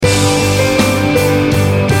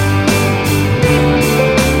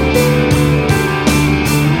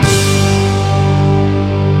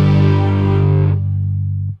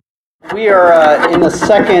We are in the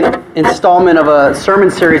second installment of a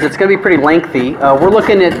sermon series. It's going to be pretty lengthy. We're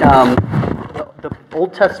looking at the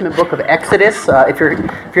Old Testament book of Exodus. If you're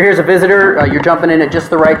here as a visitor, you're jumping in at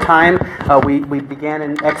just the right time. We began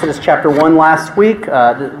in Exodus chapter 1 last week.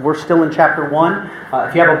 We're still in chapter 1.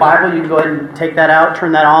 If you have a Bible, you can go ahead and take that out,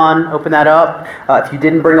 turn that on, open that up. If you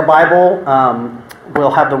didn't bring a Bible,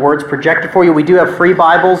 we'll have the words projected for you. We do have free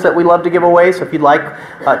Bibles that we love to give away, so if you'd like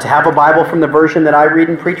to have a Bible from the version that I read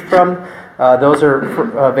and preach from, those are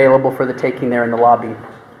available for the taking there in the lobby.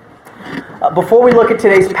 Before we look at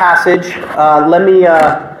today's passage, let me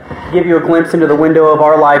give you a glimpse into the window of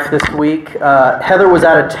our life this week. Heather was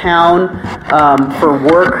out of town for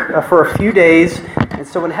work for a few days, and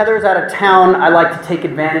so when Heather is out of town, I like to take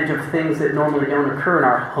advantage of things that normally don't occur in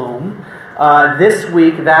our home. This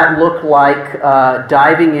week, that looked like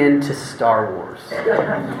diving into Star Wars.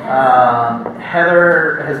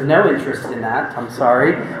 Heather has no interest in that, I'm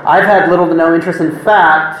sorry. I've had little to no interest. In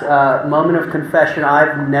fact, moment of confession,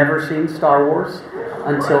 I've never seen Star Wars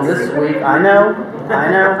until this week. I know.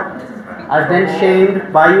 I've been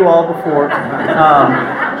shamed by you all before.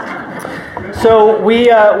 So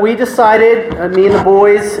we decided, me and the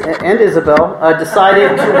boys and Isabel,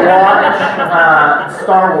 decided to watch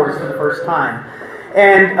Star Wars for the first time.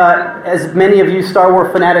 And as many of you Star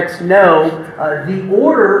Wars fanatics know, the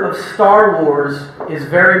order of Star Wars is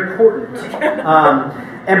very important.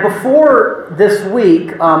 And before this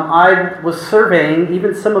week, I was surveying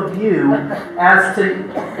even some of you as to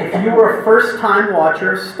if you were a first-time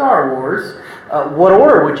watcher of Star Wars, what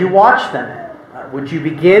order would you watch them in? Would you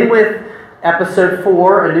begin with Episode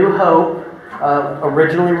 4, A New Hope,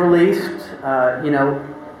 originally released,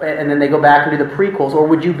 and then they go back and do the prequels, or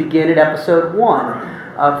would you begin at Episode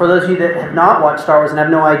 1? For those of you that have not watched Star Wars and have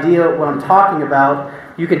no idea what I'm talking about,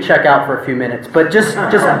 you can check out for a few minutes. But just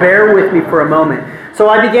bear with me for a moment. So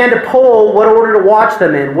I began to poll what order to watch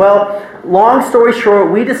them in. Well, long story short,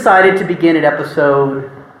 we decided to begin at Episode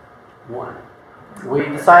 1. We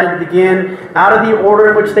decided to begin out of the order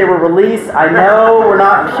in which they were released. I know we're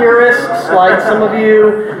not purists like some of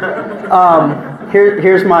you.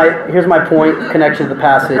 Here's my point, connection to the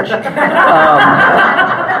passage.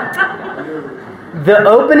 The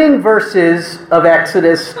opening verses of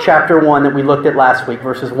Exodus chapter 1 that we looked at last week,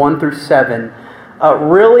 verses 1 through 7,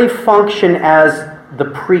 really function as the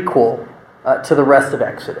prequel to the rest of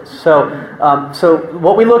Exodus. So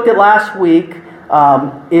what we looked at last week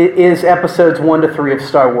is episodes 1 to 3 of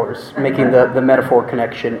Star Wars, making the metaphor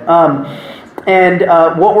connection. And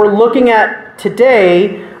what we're looking at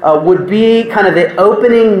today would be kind of the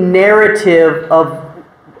opening narrative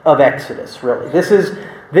of Exodus, really. This is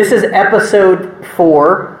episode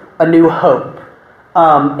 4, A New Hope.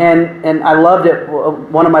 And I loved it.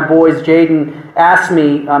 One of my boys, Jaden, asked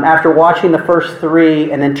me after watching the first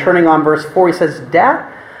 3 and then turning on verse 4, he says, "Dad,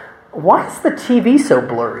 why is the TV so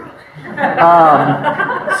blurry?"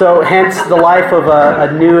 So hence the life of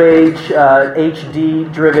a new age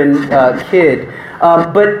HD-driven kid.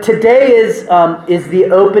 But today is the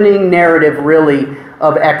opening narrative, really,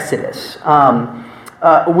 of Exodus.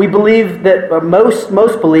 We believe that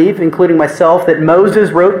most believe, including myself, that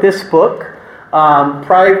Moses wrote this book.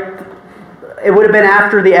 It would have been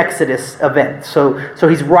after the Exodus event. So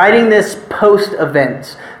he's writing this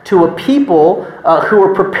post-event to a people who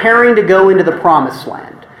are preparing to go into the Promised Land.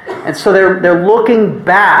 And so they're looking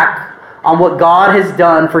back on what God has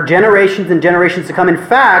done for generations and generations to come. In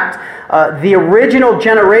fact, the original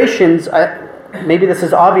generations, maybe this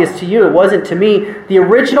is obvious to you, it wasn't to me, the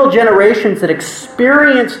original generations that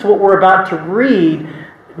experienced what we're about to read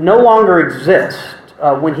no longer exist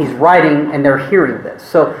when he's writing and they're hearing this.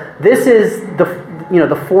 So this is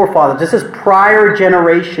the forefathers. This is prior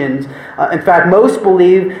generations. In fact, most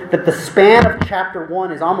believe that the span of chapter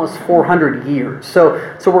 1 is almost 400 years. So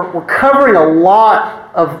we're covering a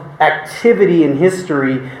lot of activity and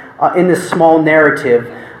history in this small narrative,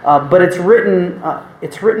 but it's written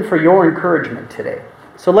for your encouragement today.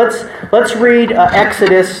 So let's read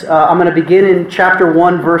Exodus. I'm going to begin in chapter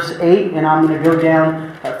 1, verse 8, and I'm going to go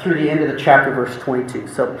down through the end of the chapter, verse 22.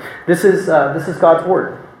 So this is God's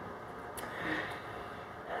word.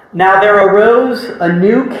 Now there arose a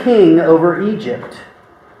new king over Egypt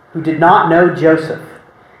who did not know Joseph.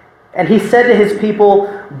 And he said to his people,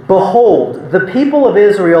 "Behold, the people of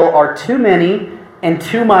Israel are too many and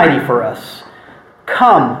too mighty for us.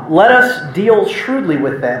 Come, let us deal shrewdly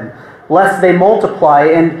with them, lest they multiply,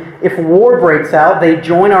 and if war breaks out, they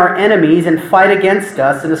join our enemies and fight against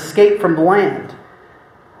us and escape from the land."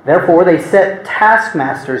 Therefore they set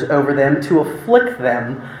taskmasters over them to afflict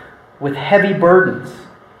them with heavy burdens.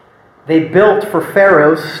 They built for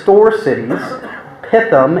Pharaoh store cities,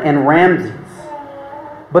 Pithom and Ramses.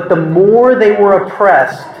 But the more they were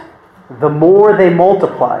oppressed, the more they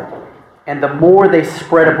multiplied, and the more they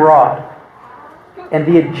spread abroad. And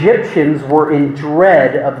the Egyptians were in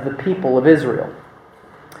dread of the people of Israel.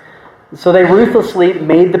 So they ruthlessly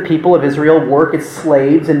made the people of Israel work as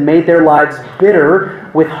slaves and made their lives bitter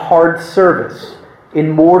with hard service,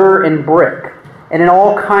 in mortar and brick, and in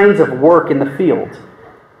all kinds of work in the field.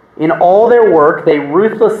 In all their work, they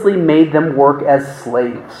ruthlessly made them work as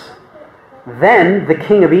slaves. Then the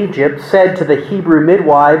king of Egypt said to the Hebrew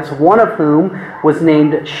midwives, one of whom was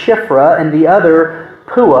named Shiphrah and the other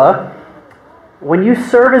Puah, when you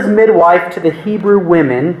serve as midwife to the Hebrew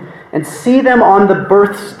women and see them on the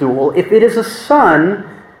birth stool, if it is a son,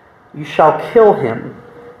 you shall kill him.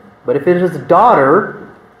 But if it is a daughter,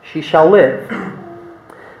 she shall live.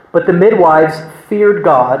 But the midwives feared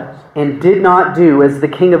God and did not do as the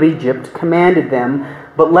king of Egypt commanded them,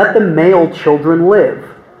 but let the male children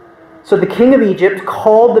live. So the king of Egypt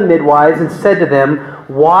called the midwives and said to them,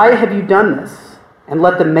 why have you done this? And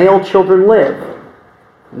let the male children live.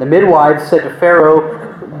 And the midwives said to Pharaoh,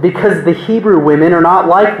 because the Hebrew women are not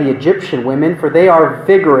like the Egyptian women, for they are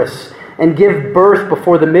vigorous and give birth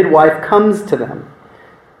before the midwife comes to them.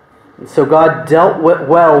 And so God dealt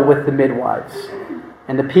well with the midwives,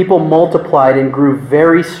 and the people multiplied and grew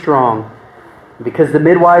very strong. And because the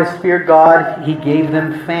midwives feared God, he gave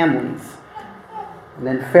them families. And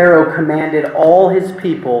then Pharaoh commanded all his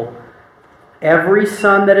people, every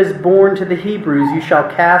son that is born to the Hebrews you shall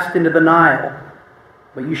cast into the Nile,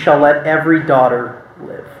 but you shall let every daughter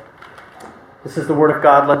live. This is the word of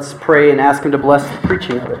God. Let's pray and ask him to bless the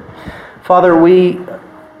preaching of it. Father, we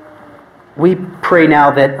pray now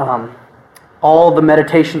that all the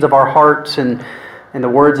meditations of our hearts and the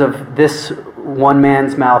words of this one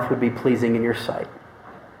man's mouth would be pleasing in your sight.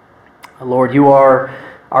 Lord, you are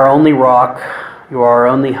our only rock. You are our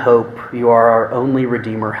only hope. You are our only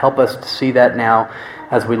Redeemer. Help us to see that now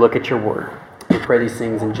as we look at your word. We pray these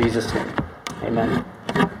things in Jesus' name. Amen.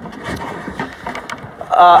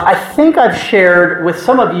 I think I've shared with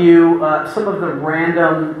some of you some of the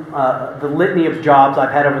random, the litany of jobs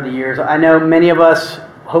I've had over the years. I know many of us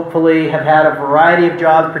hopefully have had a variety of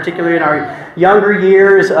jobs, particularly in our younger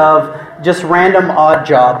years, of just random odd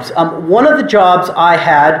jobs. One of the jobs I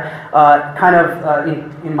had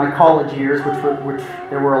in my college years, which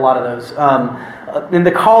there were a lot of those, in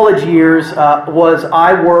the college years was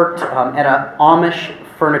I worked at an Amish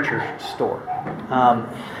furniture store.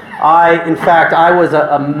 I was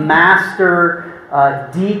a master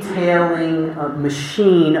detailing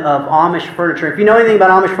machine of Amish furniture. If you know anything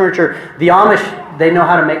about Amish furniture, the Amish, they know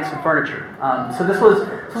how to make some furniture. So this was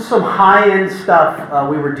some high-end stuff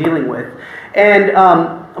we were dealing with. And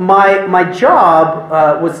my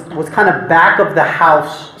job was kind of back of the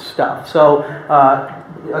house stuff. So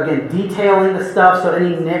again, detailing the stuff, so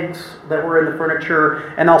any nicks that were in the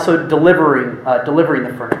furniture, and also delivering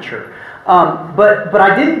the furniture. But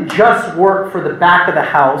I didn't just work for the back of the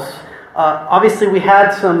house. Obviously, we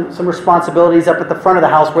had some responsibilities up at the front of the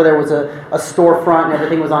house where there was a storefront and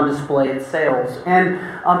everything was on display at sales. And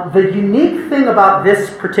the unique thing about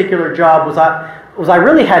this particular job was I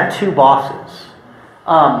really had two bosses.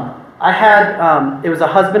 It was a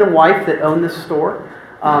husband and wife that owned this store.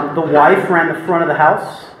 The wife ran the front of the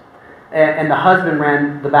house, and the husband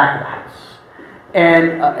ran the back of the house.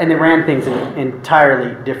 And they ran things in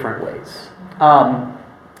entirely different ways.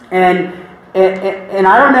 And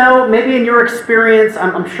I don't know, maybe in your experience,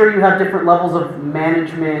 I'm sure you have different levels of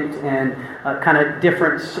management and kind of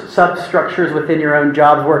different substructures within your own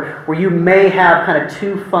jobs where you may have kind of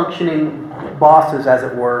two functioning bosses, as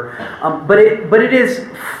it were. But it is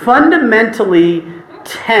fundamentally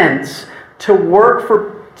tense to work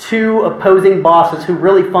for two opposing bosses who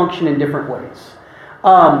really function in different ways.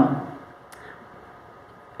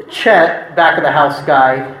 Chet, back of the house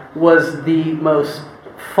guy, was the most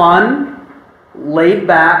fun, laid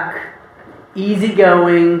back,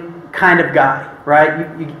 easygoing kind of guy, right?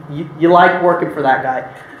 You like working for that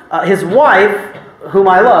guy. His wife, whom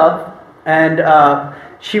I love, and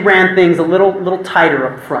she ran things a little tighter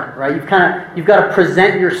up front, right? You've got to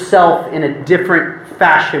present yourself in a different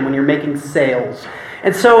fashion when you're making sales.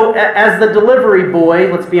 And so, as the delivery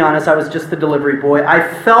boy, let's be honest, I was just the delivery boy, I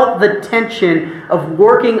felt the tension of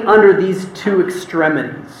working under these two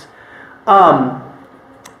extremities.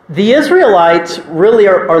 The Israelites really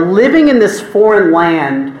are living in this foreign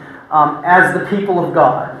land as the people of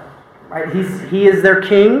God. Right? He is their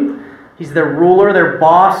king, he's their ruler, their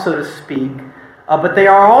boss, so to speak. But they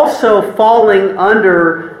are also falling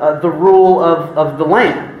under the rule of the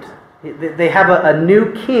land. They have a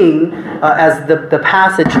new king, as the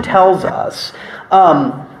passage tells us.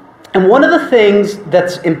 And one of the things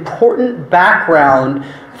that's important background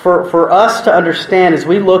for us to understand as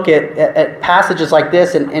we look at passages like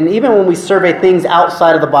this, and even when we survey things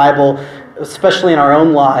outside of the Bible, especially in our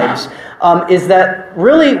own lives, is that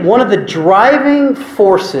really one of the driving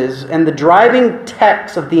forces and the driving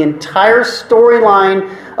text of the entire storyline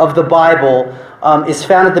of the Bible is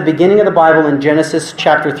found at the beginning of the Bible in Genesis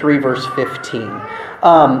chapter 3, verse 15.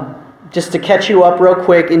 Just to catch you up real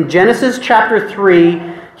quick, in Genesis chapter 3,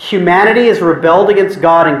 humanity is rebelled against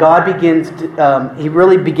God, and God he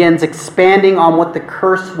really begins expanding on what the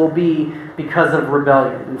curse will be because of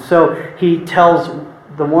rebellion. And so he tells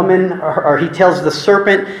the woman, or he tells the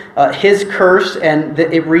serpent his curse, and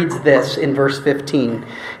it reads this in verse 15.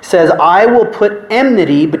 It says, "I will put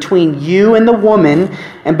enmity between you and the woman,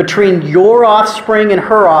 and between your offspring and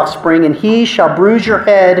her offspring, and he shall bruise your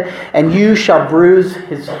head, and you shall bruise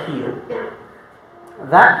his heel."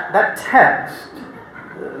 That text,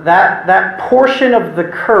 that portion of the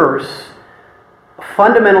curse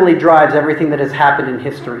fundamentally drives everything that has happened in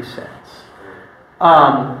history since.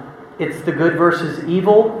 It's the good versus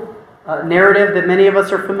evil narrative that many of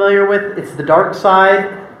us are familiar with. It's the dark side,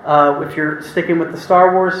 if you're sticking with the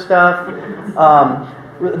Star Wars stuff.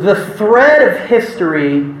 The thread of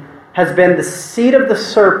history has been the seed of the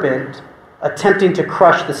serpent attempting to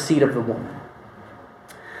crush the seed of the woman.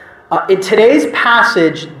 In today's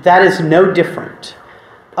passage, that is no different.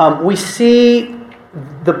 We see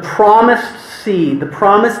the promised seed, the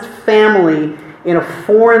promised family in a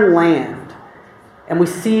foreign land. And we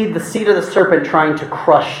see the seed of the serpent trying to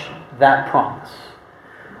crush that promise.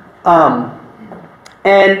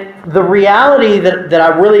 And the reality that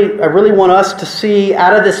I really want us to see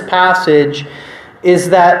out of this passage is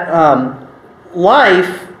that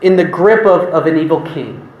life in the grip of an evil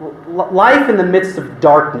king, life in the midst of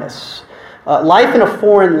darkness, life in a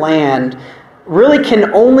foreign land, really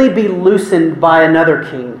can only be loosened by another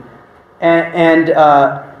king, and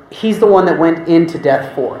he's the one that went into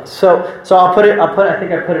death for us. So I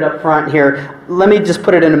think I put it up front here. Let me just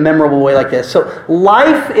put it in a memorable way like this. So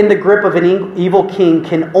life in the grip of an evil king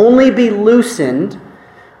can only be loosened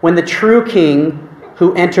when the true king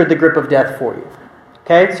who entered the grip of death for you.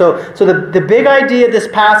 Okay, so the big idea of this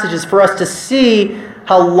passage is for us to see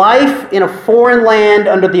how life in a foreign land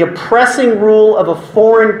under the oppressing rule of a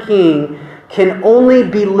foreign king can only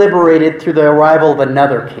be liberated through the arrival of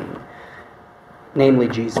another king, namely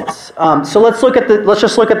Jesus. So let's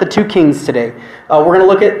just look at the two kings today. We're going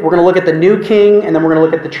to look at the new king, and then we're going to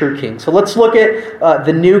look at the true king. So let's look at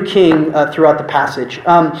the new king throughout the passage.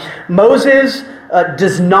 Moses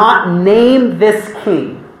does not name this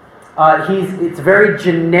king. It's very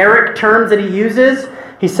generic terms that he uses.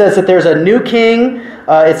 He says that there's a new king.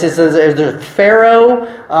 It says there's a Pharaoh.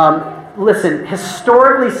 Listen,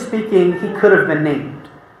 historically speaking, he could have been named.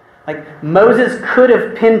 Like, Moses could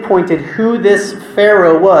have pinpointed who this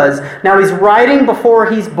Pharaoh was. Now, he's writing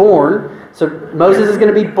before he's born. So Moses is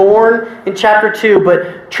going to be born in chapter 2.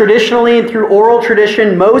 But traditionally and through oral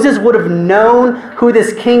tradition, Moses would have known who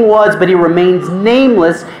this king was, but he remains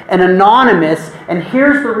nameless and anonymous. And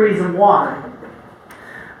here's the reason why.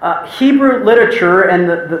 Hebrew literature and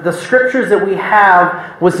the scriptures that we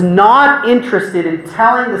have was not interested in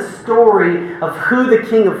telling the story of who the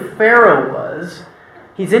king of Pharaoh was.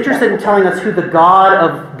 He's interested in telling us who the God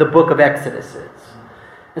of the book of Exodus is.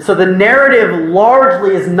 And so the narrative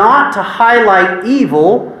largely is not to highlight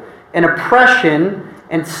evil and oppression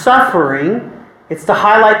and suffering. It's to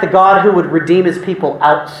highlight the God who would redeem his people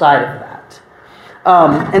outside of that.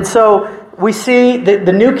 And so we see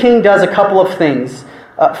the new king does a couple of things.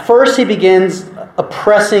 First, he begins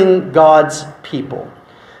oppressing God's people.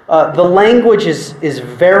 The language is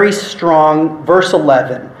very strong. Verse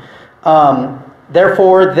 11.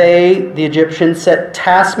 Therefore, they, the Egyptians, set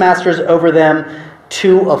taskmasters over them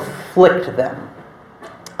to afflict them.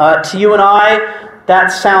 To you and I, that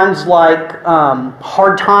sounds like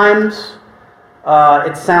hard times.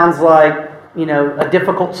 It sounds like, a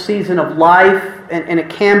difficult season of life, and it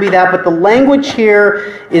can be that, but the language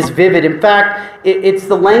here is vivid. In fact, it's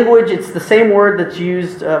the same word that's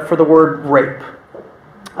used for the word rape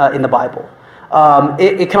in the Bible.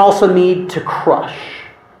 It can also mean to crush.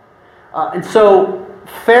 And so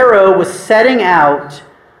Pharaoh was setting out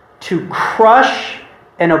to crush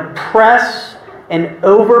and oppress and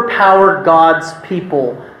overpower God's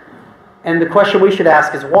people. And the question we should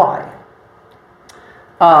ask is why?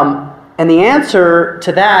 And the answer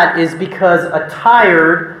to that is because a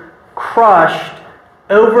tired, crushed,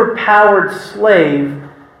 overpowered slave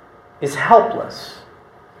is helpless.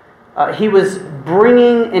 He was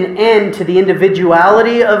bringing an end to the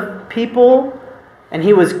individuality of people And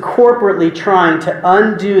he was corporately trying to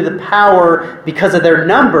undo the power because of their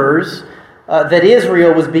numbers that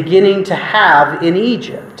Israel was beginning to have in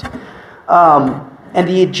Egypt. And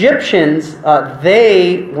the Egyptians,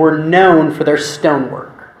 they were known for their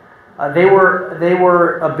stonework. They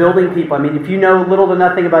were a building people. I mean, if you know little to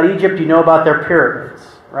nothing about Egypt, you know about their pyramids,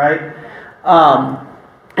 right?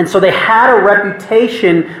 And so they had a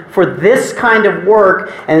reputation for this kind of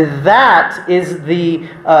work, and that is the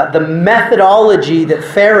methodology that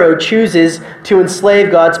Pharaoh chooses to enslave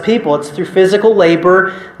God's people. It's through physical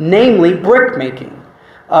labor, namely brick making.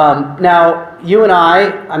 Now, you and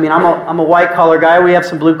I mean, I'm a white collar guy. We have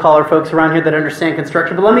some blue collar folks around here that understand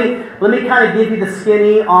construction. But let me kind of give you the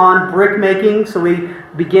skinny on brick making, so we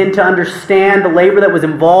begin to understand the labor that was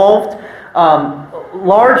involved.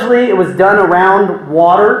 Largely, it was done around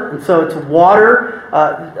water, and so it's water.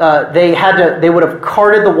 They would have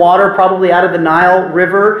carted the water probably out of the Nile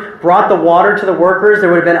River, brought the water to the workers. There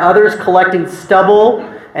would have been others collecting stubble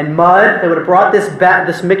and mud. They would have brought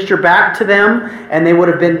this mixture back to them, and they would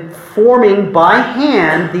have been forming by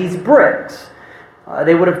hand these bricks.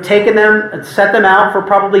 They would have taken them and set them out for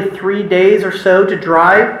probably 3 days or so to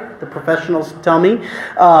dry, the professionals tell me.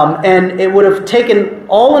 And it would have taken,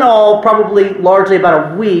 all in all, probably largely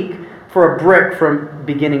about a week for a brick from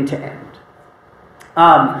beginning to end.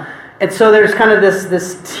 And so there's kind of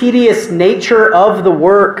this tedious nature of the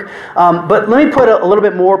work. But let me put a little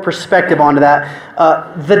bit more perspective onto that.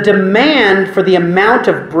 The demand for the amount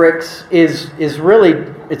of bricks is really,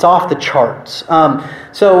 it's off the charts.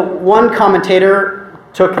 So one commentator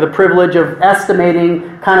took the privilege of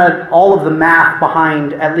estimating kind of all of the math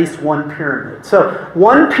behind at least one pyramid. So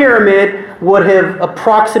one pyramid would have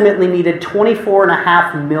approximately needed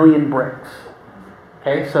 24.5 million bricks.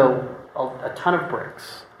 Okay, so a ton of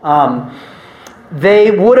bricks.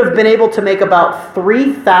 They would have been able to make about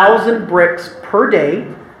 3,000 bricks per day,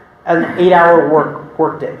 an 8-hour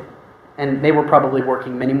work day. And they were probably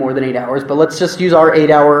working many more than 8 hours, but let's just use our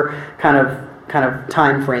 8-hour kind of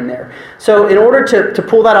time frame there. So in order to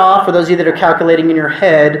pull that off, for those of you that are calculating in your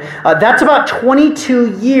head, that's about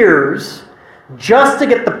 22 years just to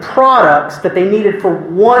get the products that they needed for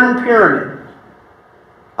one pyramid.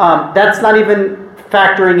 That's not even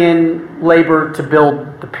factoring in labor to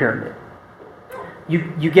build the pyramid.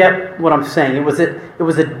 You get what I'm saying. It was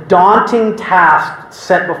a daunting task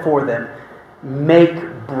set before them. Make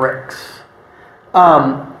bricks.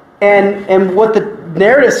 And what the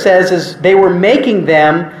narrative says is they were making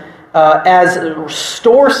them as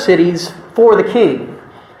store cities for the king.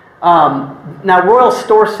 Now, royal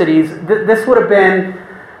store cities, this would have been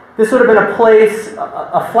a place,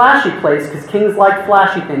 a flashy place, because kings like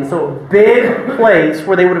flashy things. So a big place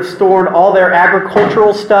where they would have stored all their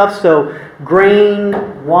agricultural stuff, so grain,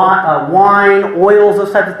 wine, oils,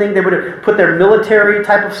 those types of things. They would have put their military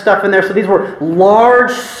type of stuff in there. So these were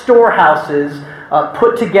large storehouses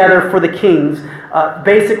put together for the kings.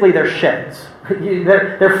 Basically, they're sheds.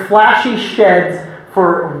 They're flashy sheds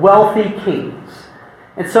for wealthy kings.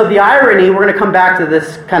 And so the irony, we're going to come back to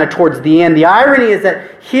this kind of towards the end. The irony is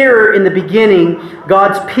that here in the beginning,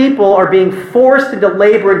 God's people are being forced into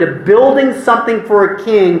labor, into building something for a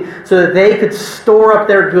king so that they could store up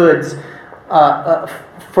their goods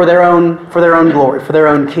for their own glory, for their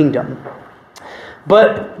own kingdom.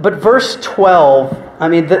 But verse 12,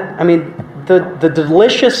 the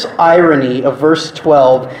delicious irony of verse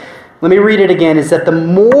 12, let me read it again, is that the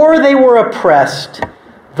more they were oppressed,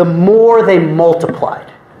 the more they multiplied,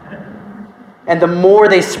 and the more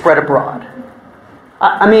they spread abroad.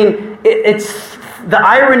 It's the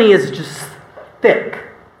irony is just thick.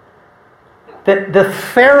 That the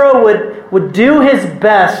Pharaoh would do his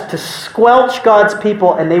best to squelch God's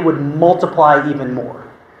people, and they would multiply even more.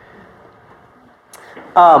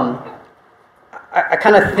 I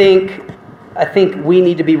kind of think we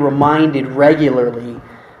need to be reminded regularly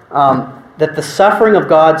that the suffering of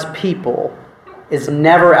God's people is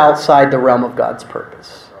never outside the realm of God's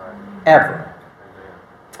purpose. Ever.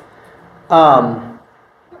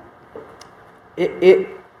 It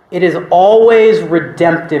is always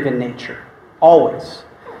redemptive in nature. Always.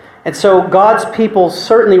 And so God's people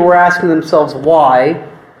certainly were asking themselves why,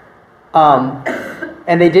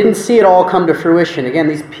 and they didn't see it all come to fruition. Again,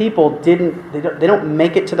 these people they don't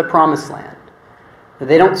make it to the promised land.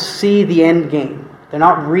 They don't see the end game. They're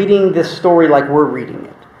not reading this story like we're reading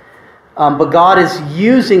it. But God is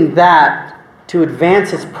using that to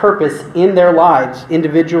advance His purpose in their lives,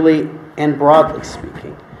 individually and broadly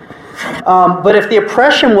speaking. But if the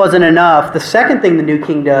oppression wasn't enough, the second thing the new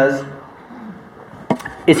king does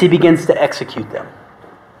is he begins to execute them.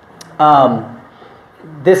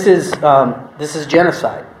 This is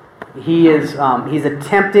genocide. He's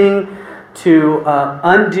attempting to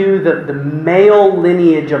undo the male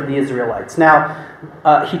lineage of the Israelites. Now,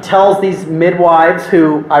 he tells these midwives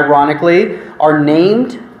who, ironically, are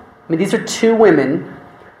named. I mean, these are two women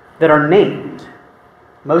that are named.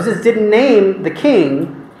 Moses didn't name the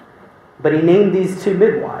king, but he named these two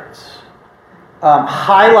midwives,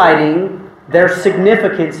 highlighting their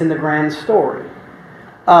significance in the grand story.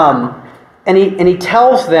 And he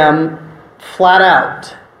tells them flat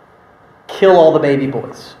out, kill all the baby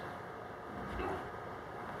boys.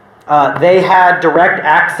 They had direct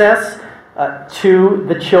access to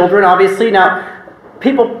the children, obviously. Now,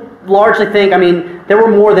 people largely think, there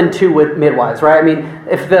were more than two midwives, right?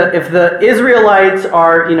 If the Israelites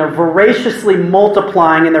are, voraciously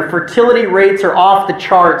multiplying and their fertility rates are off the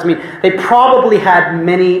charts, they probably had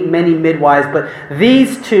many, many midwives, but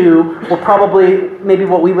these two were probably maybe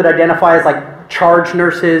what we would identify as like charge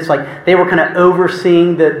nurses, like they were kind of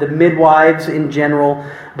overseeing the midwives in general,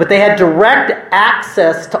 but they had direct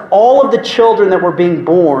access to all of the children that were being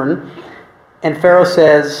born, and Pharaoh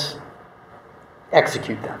says,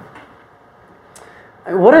 execute them.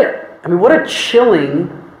 What a chilling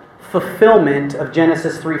fulfillment of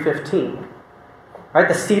Genesis 3:15. Right?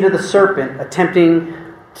 The seed of the serpent attempting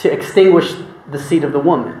to extinguish the seed of the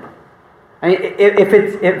woman.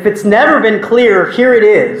 If it's never been clear, here it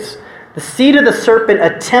is. The seed of the serpent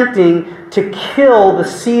attempting to kill the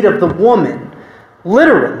seed of the woman.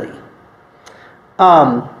 Literally.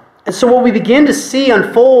 And so what we begin to see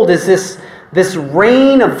unfold is this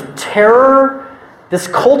reign of terror, this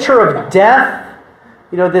culture of death,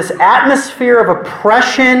 this atmosphere of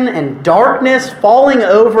oppression and darkness falling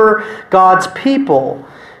over God's people.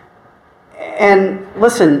 And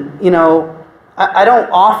listen, I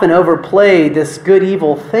don't often overplay this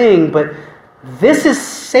good-evil thing, but this is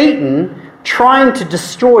Satan trying to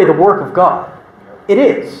destroy the work of God. It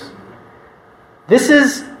is. This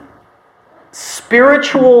is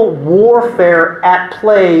spiritual warfare at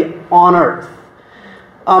play on earth.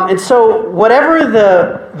 And so whatever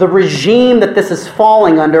the regime that this is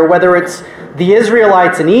falling under, whether it's the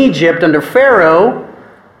Israelites in Egypt under Pharaoh,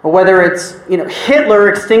 or whether it's Hitler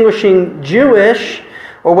extinguishing Jewish,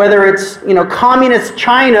 or whether it's communist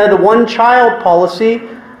China, the one-child policy,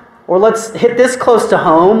 or let's hit this close to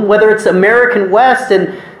home, whether it's American West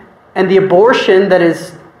and the abortion that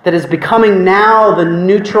is becoming now the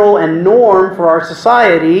neutral and norm for our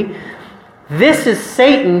society. This is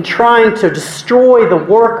Satan trying to destroy the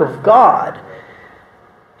work of God.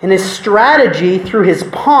 And his strategy through his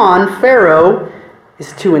pawn, Pharaoh,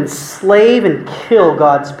 is to enslave and kill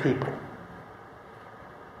God's people.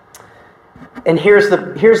 And here's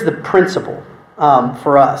the principle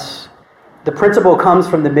for us. The principle comes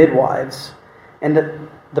from the midwives. And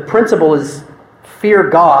the principle is fear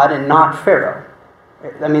God and not Pharaoh.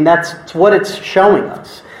 That's what it's showing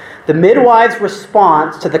us. The midwives'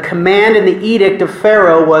 response to the command and the edict of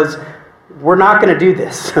Pharaoh was, we're not going to do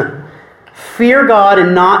this. Fear God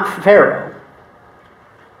and not Pharaoh.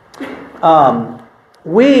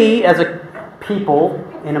 We, as a people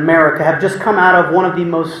in America, have just come out of one of the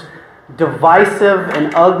most divisive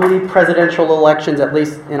and ugly presidential elections, at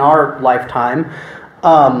least in our lifetime,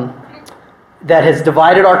 that has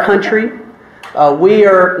divided our country. We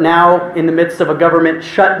are now in the midst of a government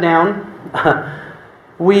shutdown.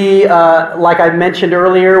 We, like I mentioned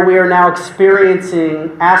earlier, we are now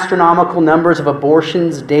experiencing astronomical numbers of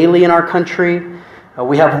abortions daily in our country.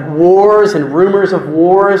 We have wars and rumors of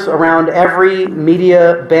wars around every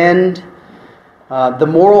media bend. The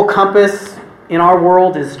moral compass in our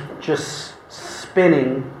world is just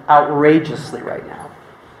spinning outrageously right now.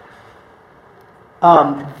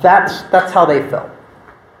 That's how they felt.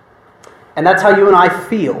 And that's how you and I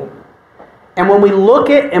feel. And when we look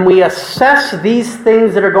at and we assess these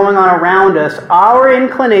things that are going on around us, our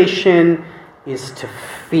inclination is to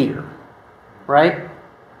fear, right?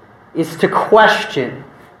 Is to question,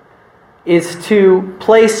 is to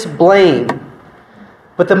place blame.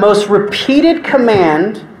 But the most repeated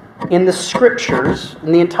command in the Scriptures,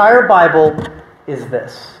 in the entire Bible, is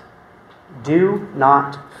this: do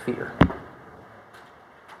not fear.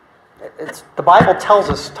 The Bible tells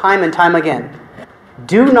us time and time again,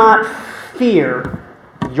 do not fear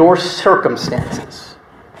your circumstances.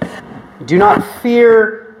 Do not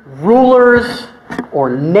fear rulers or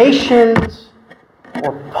nations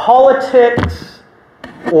or politics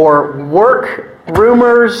or work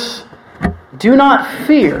rumors. Do not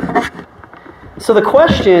fear. So the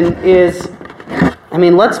question is,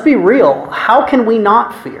 let's be real. How can we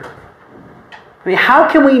not fear? How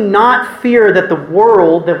can we not fear that the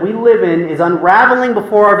world that we live in is unraveling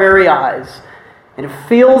before our very eyes? And it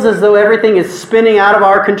feels as though everything is spinning out of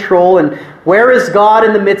our control. And where is God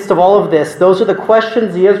in the midst of all of this? Those are the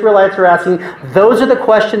questions the Israelites are asking. Those are the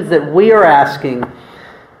questions that we are asking.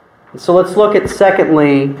 And so let's look at,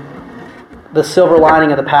 secondly, the silver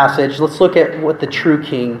lining of the passage. Let's look at what the true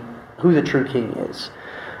king, who the true king is.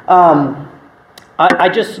 I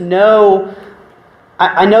just know,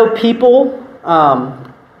 I know people,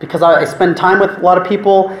 because I spend time with a lot of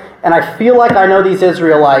people, and I feel like I know these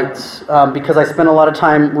Israelites because I spend a lot of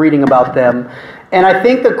time reading about them. And I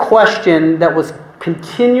think the question that was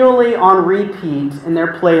continually on repeat in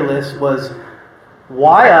their playlist was,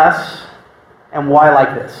 why us and why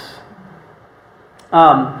like this?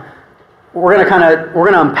 We're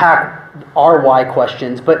going to unpack our why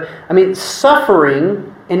questions, but I mean,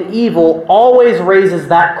 suffering and evil always raises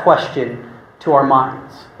that question to our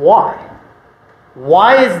minds. Why?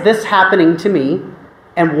 Why is this happening to me?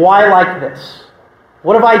 And why like this?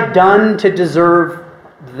 What have I done to deserve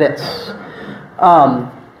this?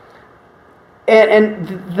 Probably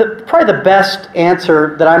the best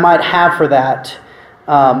answer that I might have for that,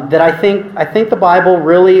 that I think the Bible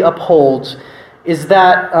really upholds, is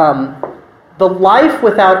that the life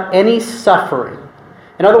without any suffering,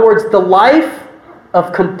 in other words, the life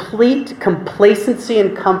of complete complacency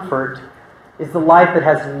and comfort, is the life that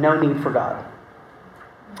has no need for God.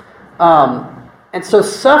 And so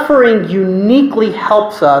suffering uniquely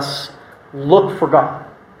helps us look for God.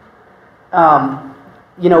 I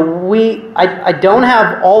don't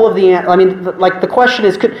have all of the. I mean, like the question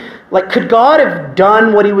is, could God have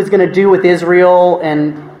done what He was going to do with Israel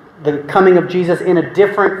and the coming of Jesus in a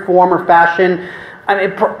different form or fashion? I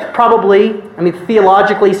mean, probably. I mean,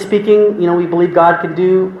 theologically speaking, we believe God can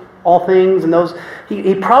do all things, and those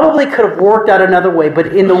he probably could have worked out another way. But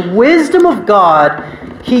in the wisdom of God,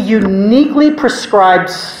 He uniquely prescribed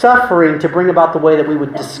suffering to bring about the way that we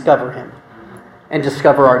would discover Him and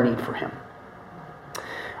discover our need for Him.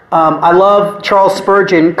 I love Charles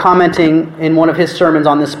Spurgeon, commenting in one of his sermons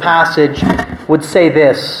on this passage, would say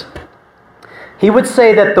this. He would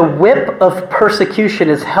say that the whip of persecution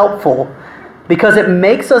is helpful because it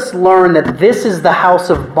makes us learn that this is the house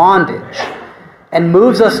of bondage and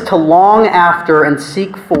moves us to long after and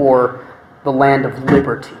seek for the land of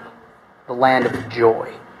liberty, the land of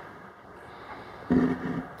joy.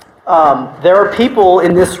 There are people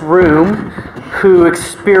in this room who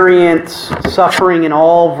experience suffering in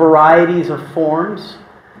all varieties of forms.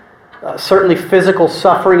 Certainly physical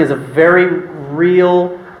suffering is a very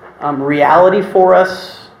real reality for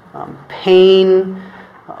us. Pain,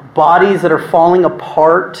 bodies that are falling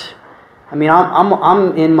apart. I mean,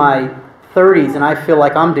 I'm in my 30s and I feel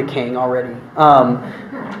like I'm decaying already.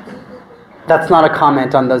 That's not a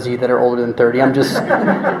comment on those of you that are older than 30. I'm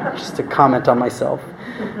just a comment on myself.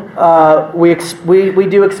 We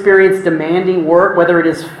do experience demanding work, whether it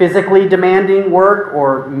is physically demanding work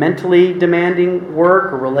or mentally demanding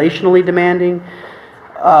work or relationally demanding.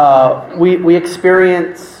 We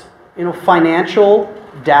experience, financial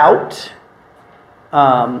doubt.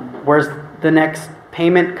 Where's the next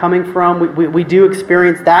payment coming from? We do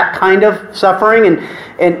experience that kind of suffering,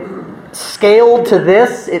 and scaled to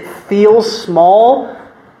this, it feels small,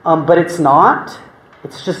 but it's not.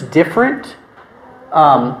 It's just different.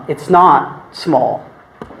 It's not small.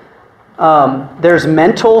 There's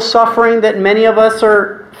mental suffering that many of us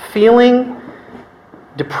are feeling.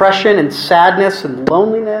 Depression and sadness and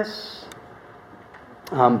loneliness.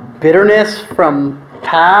 Bitterness from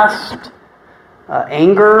past.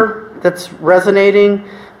 Anger that's resonating.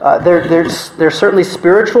 There's certainly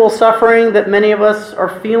spiritual suffering that many of us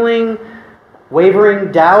are feeling.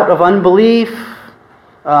 Wavering doubt of unbelief.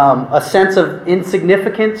 A sense of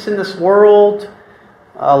insignificance in this world.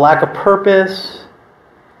 A lack of purpose.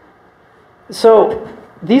 So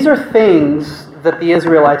these are things that the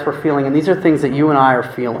Israelites were feeling, and these are things that you and I are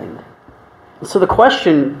feeling. So the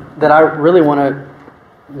question that I really want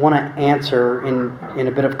to answer in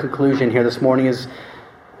a bit of conclusion here this morning is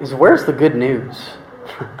where's the good news?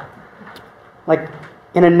 Like,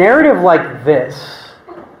 in a narrative like this,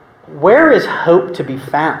 where is hope to be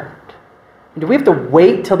found? Do we have to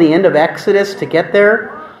wait till the end of Exodus to get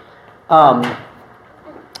there?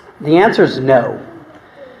 The answer is no.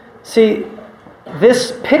 See,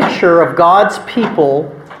 this picture of God's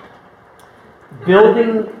people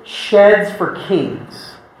building sheds for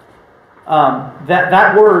kings,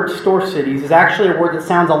 that word, store cities, is actually a word that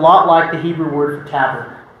sounds a lot like the Hebrew word for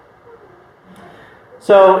tabernacle.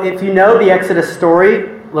 So if you know the Exodus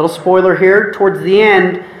story, little spoiler here, towards the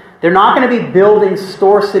end, they're not going to be building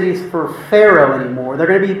store cities for Pharaoh anymore. They're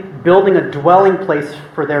going to be building a dwelling place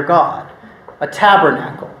for their God, a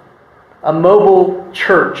tabernacle. a mobile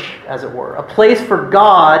church, as it were, a place for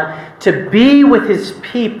God to be with His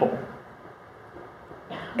people.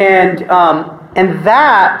 And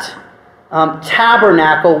that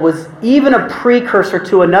tabernacle was even a precursor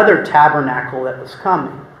to another tabernacle that was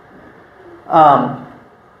coming.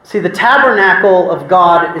 See, the tabernacle of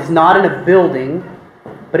God is not in a building,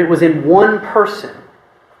 but it was in one person,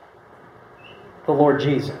 the Lord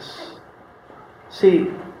Jesus. See,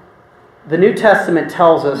 the New Testament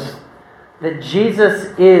tells us that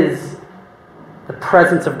Jesus is the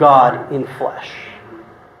presence of God in flesh.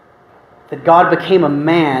 That God became a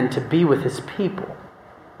man to be with His people.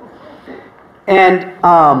 And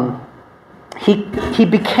he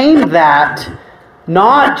became that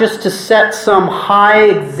not just to set some high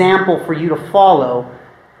example for you to follow,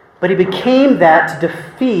 but He became that to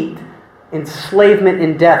defeat enslavement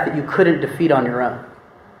and death that you couldn't defeat on your own.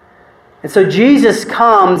 And so Jesus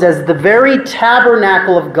comes as the very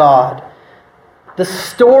tabernacle of God, the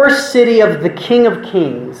store city of the King of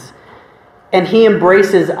Kings, and He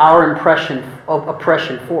embraces our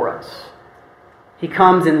oppression for us. He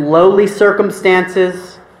comes in lowly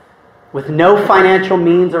circumstances, with no financial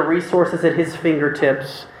means or resources at His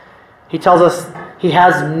fingertips. He tells us He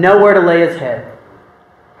has nowhere to lay His head.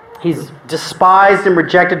 He's despised and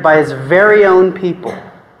rejected by His very own people.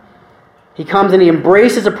 He comes and He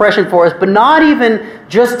embraces oppression for us, but not even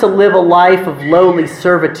just to live a life of lowly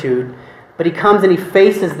servitude, but He comes and He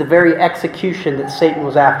faces the very execution that Satan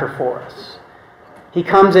was after for us. He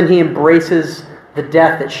comes and He embraces the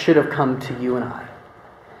death that should have come to you and I.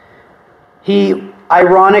 He,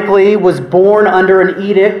 ironically, was born under an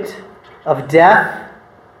edict of death,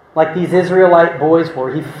 like these Israelite boys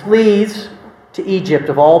were. He flees to Egypt,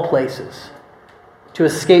 of all places, to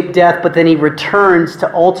escape death, but then He returns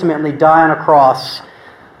to ultimately die on a cross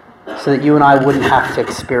so that you and I wouldn't have to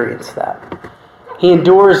experience that. He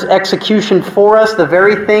endures execution for us, the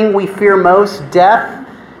very thing we fear most, death.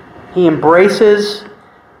 He embraces,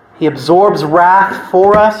 He absorbs wrath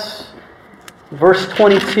for us. Verse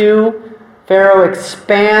 22, Pharaoh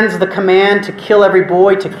expands the command to kill every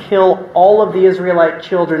boy, to kill all of the Israelite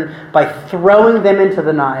children by throwing them into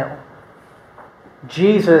the Nile.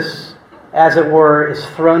 Jesus, as it were, is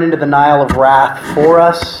thrown into the Nile of wrath for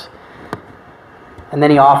us, and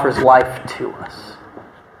then He offers life to us.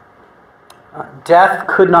 Death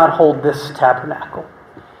could not hold this tabernacle.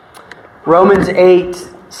 Romans 8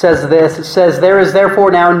 says this. It says, "There is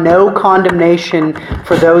therefore now no condemnation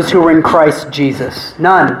for those who are in Christ Jesus.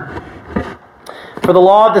 None. For the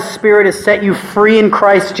law of the Spirit has set you free in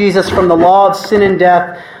Christ Jesus from the law of sin and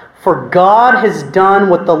death. For God has done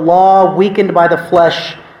what the law, weakened by the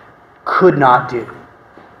flesh, could not do."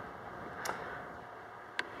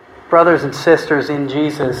 Brothers and sisters in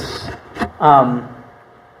Jesus,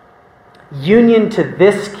 union to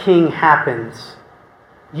this King happens.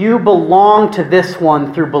 You belong to this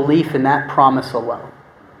one through belief in that promise alone.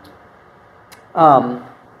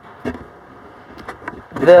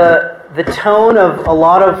 The tone of a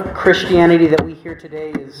lot of Christianity that we hear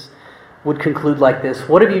today would conclude like this: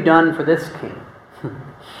 what have you done for this King?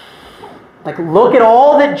 Like, look at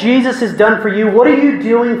all that Jesus has done for you. What are you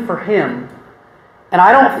doing for Him? And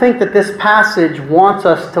I don't think that this passage wants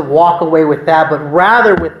us to walk away with that, but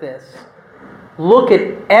rather with this: look at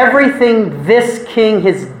everything this King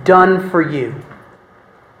has done for you.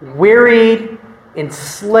 Wearied,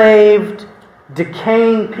 enslaved,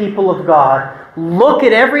 decaying people of God. Look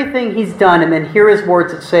at everything He's done, and then hear His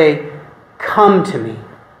words that say, "Come to me,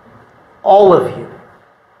 all of you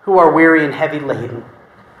who are weary and heavy laden,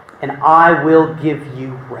 and I will give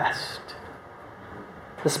you rest."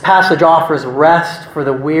 This passage offers rest for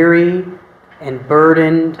the weary and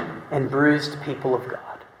burdened and bruised people of God.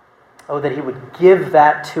 Oh, that He would give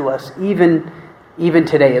that to us even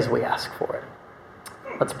today as we ask for it.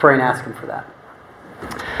 Let's pray and ask Him for that.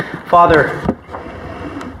 Father,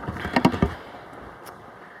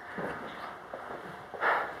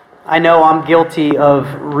 I know I'm guilty of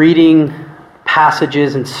reading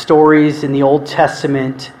passages and stories in the Old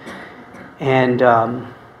Testament and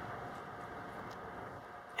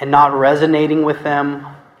not resonating with them,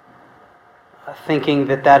 thinking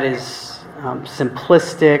that is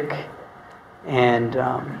simplistic and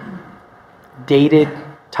dated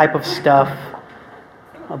type of stuff.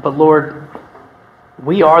 But Lord,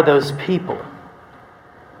 we are those people.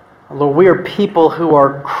 Lord, we are people who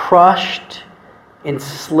are crushed,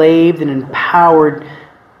 enslaved, and empowered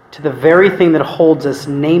to the very thing that holds us,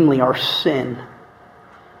 namely our sin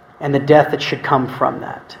and the death that should come from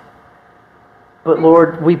that. But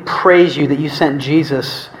Lord, we praise You that You sent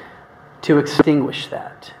Jesus to extinguish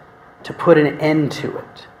that, to put an end to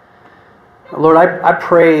it. Lord, I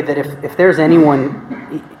pray that if there's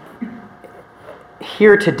anyone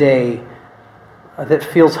here today that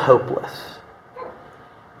feels hopeless,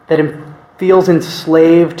 that feels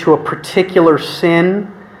enslaved to a particular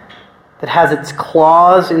sin, that has its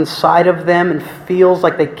claws inside of them and feels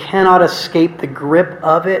like they cannot escape the grip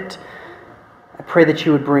of it, I pray that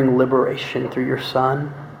you would bring liberation through your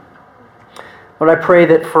Son. Lord, I pray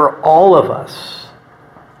that for all of us,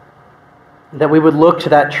 that we would look to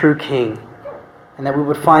that true King, and that we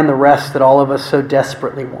would find the rest that all of us so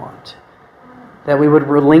desperately want. That we would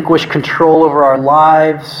relinquish control over our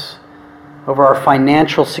lives, over our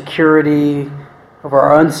financial security, over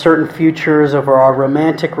our uncertain futures, over our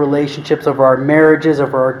romantic relationships, over our marriages,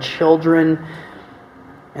 over our children,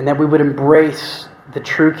 and that we would embrace the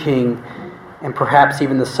true King and perhaps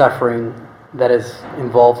even the suffering that is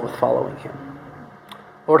involved with following him.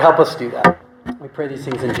 Lord, help us do that. We pray these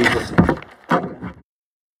things in Jesus' name.